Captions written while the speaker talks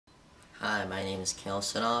Hi, my name is Kale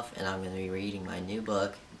Sudhoff, and I'm going to be reading my new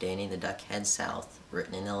book, Danny the Duck Heads South,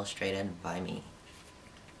 written and illustrated by me.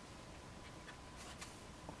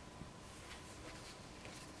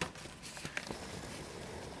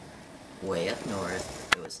 Way up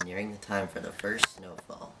north, it was nearing the time for the first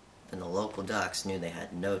snowfall, and the local ducks knew they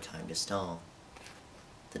had no time to stall.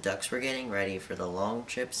 The ducks were getting ready for the long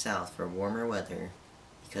trip south for warmer weather,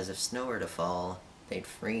 because if snow were to fall, they'd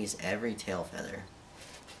freeze every tail feather.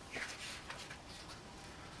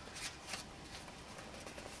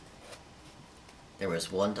 There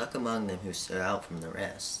was one duck among them who stood out from the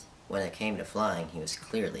rest. When it came to flying, he was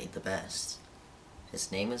clearly the best.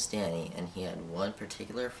 His name was Danny, and he had one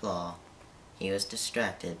particular flaw. He was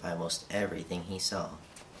distracted by most everything he saw.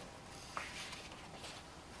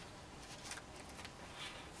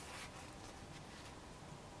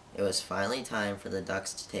 It was finally time for the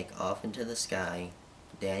ducks to take off into the sky.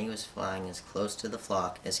 Danny was flying as close to the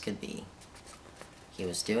flock as could be. He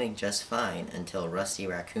was doing just fine until Rusty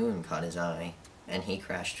Raccoon caught his eye, and he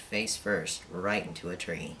crashed face first right into a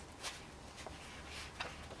tree.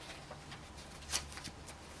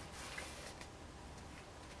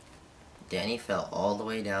 Danny fell all the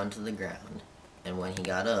way down to the ground, and when he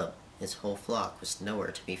got up, his whole flock was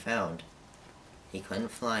nowhere to be found. He couldn't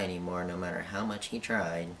fly anymore no matter how much he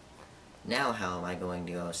tried. "Now how am I going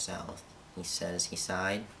to go south?" he said as he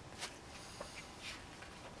sighed.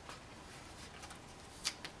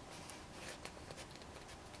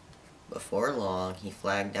 Before long, he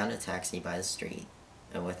flagged down a taxi by the street,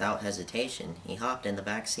 and without hesitation, he hopped in the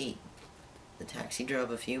back seat. The taxi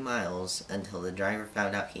drove a few miles until the driver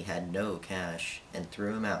found out he had no cash and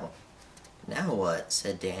threw him out. "Now what?"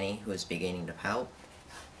 said Danny, who was beginning to pout.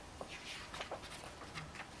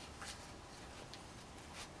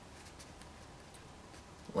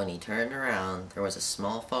 When he turned around, there was a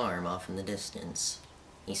small farm off in the distance.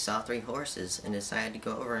 He saw 3 horses and decided to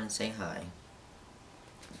go over and say hi.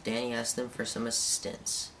 Danny asked them for some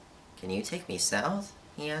assistance. "Can you take me south?"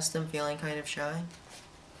 he asked them, feeling kind of shy.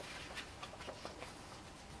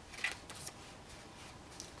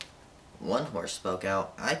 One horse spoke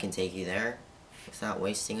out, "I can take you there." Without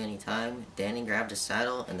wasting any time, Danny grabbed a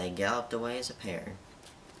saddle and they galloped away as a pair.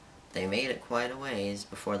 They made it quite a ways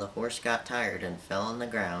before the horse got tired and fell on the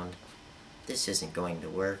ground. "This isn't going to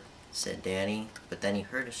work," said Danny, but then he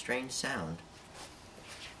heard a strange sound.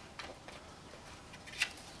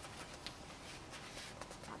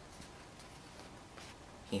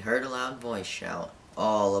 He heard a loud voice shout,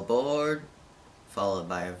 "All aboard!" followed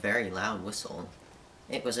by a very loud whistle.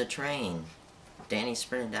 It was a train. Danny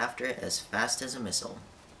sprinted after it as fast as a missile.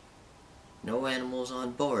 "No animals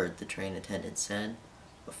on board," the train attendant said.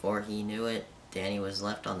 Before he knew it, Danny was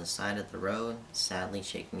left on the side of the road, sadly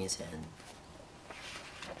shaking his head.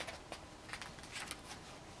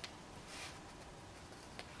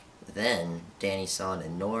 Then, Danny saw an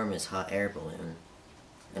enormous hot air balloon,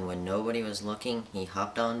 and when nobody was looking, he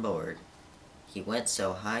hopped on board. He went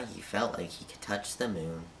so high he felt like he could touch the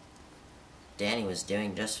moon. Danny was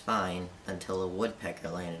doing just fine until a woodpecker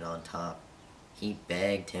landed on top. He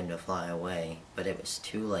begged him to fly away, but it was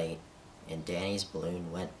too late, and Danny's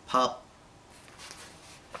balloon went pop.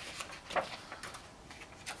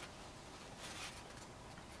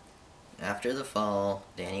 After the fall,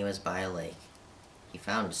 Danny was by a lake. He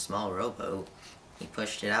found a small rowboat. He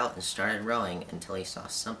pushed it out and started rowing until he saw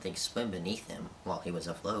something swim beneath him while he was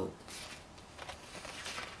afloat.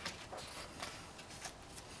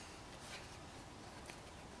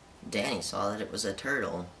 Danny saw that it was a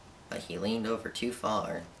turtle, but he leaned over too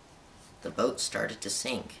far. The boat started to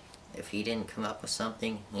sink. If he didn't come up with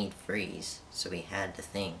something, he'd freeze, so he had to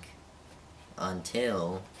think.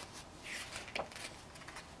 Until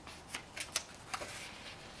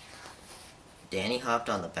Danny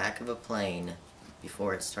hopped on the back of a plane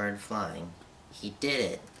before it started flying. "He did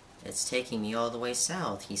it! It's taking me all the way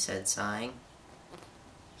south," he said, sighing.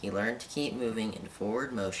 He learned to keep moving in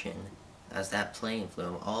forward motion as that plane flew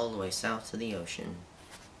him all the way south to the ocean.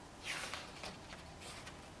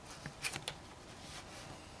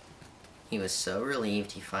 He was so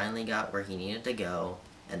relieved he finally got where he needed to go,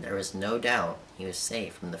 and there was no doubt he was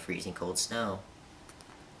safe from the freezing cold snow.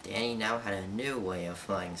 Danny now had a new way of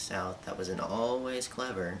flying south that was in all ways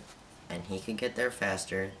clever, and he could get there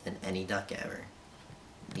faster than any duck ever.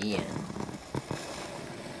 The end.